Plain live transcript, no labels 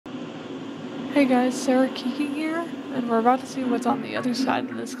Hey guys, Sarah Kueking here, and we're about to see what's on the other side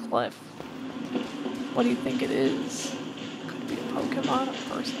of this cliff. What do you think it is? Could be a Pokemon, a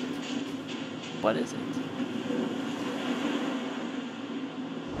person. What is it?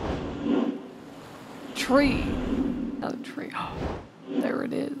 Tree! Another tree. Oh, there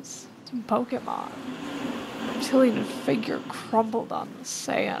it is. Some Pokemon. Reptilian figure crumbled on the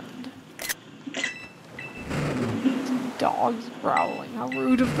sand. Some dogs growling. How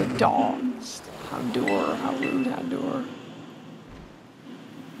rude of the dogs. Houndour, how rude, Houndour.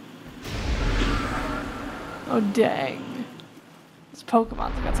 Oh dang. This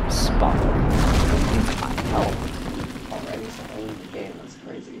Pokemon's got some spunk. It needs my help. Already so early in the game, that's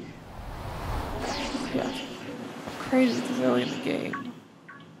crazy. Yeah. Crazy this early in the game.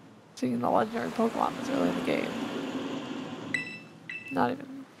 Seeing the legendary Pokemon this early in the game. Not even.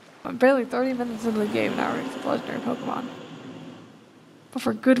 I'm barely 30 minutes into the game now already for the legendary Pokemon. But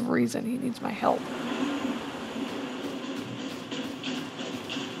for good reason, he needs my help.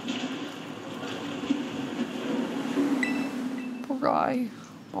 Poor guy.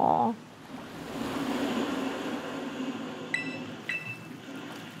 Aw.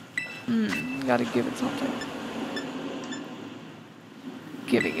 Gotta give it something.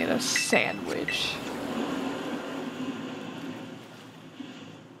 Giving it a sandwich.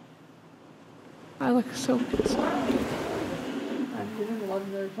 I look so concerned. I'm giving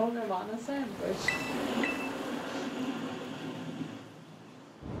legendary Pokemon a sandwich.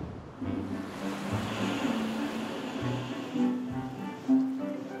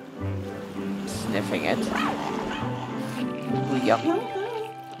 Sniffing it. Yummy.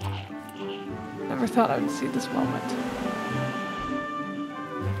 Never thought I would see this moment.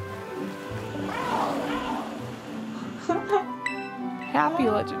 Happy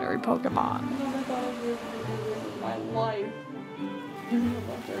legendary Pokemon. My life.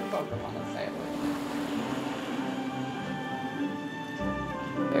 Legendary Pokemon a sandwich.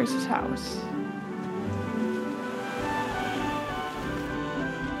 There's his house.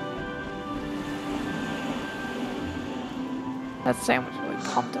 That sandwich really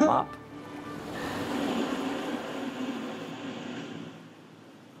pumped him up.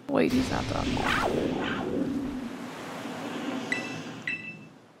 Wait, he's not done.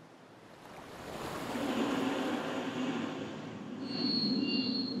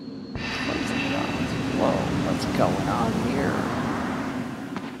 Whoa, what's going on here?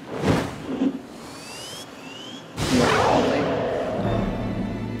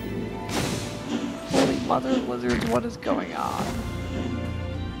 Holy mother of lizards, what is going on?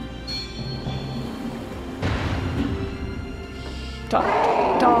 Dun,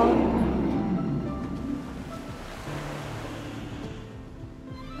 dun, dun.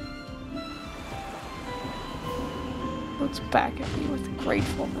 Looks back at me with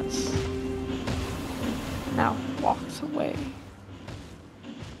gratefulness. Now walks away.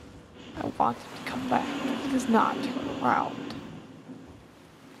 I want him to come back. He does not turn around.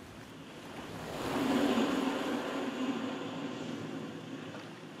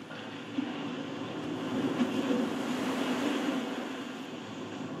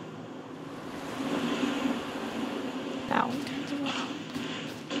 Now he turns around.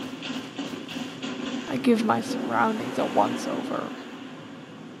 I give my surroundings a once-over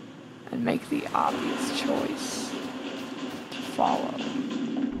and make the obvious choice to follow.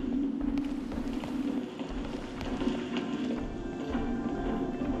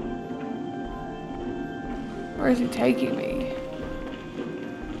 Where is he taking me?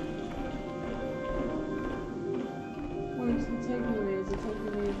 Where is he taking me? Is he taking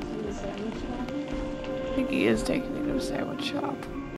me to the sandwich shop? I think he is taking me to a sandwich shop.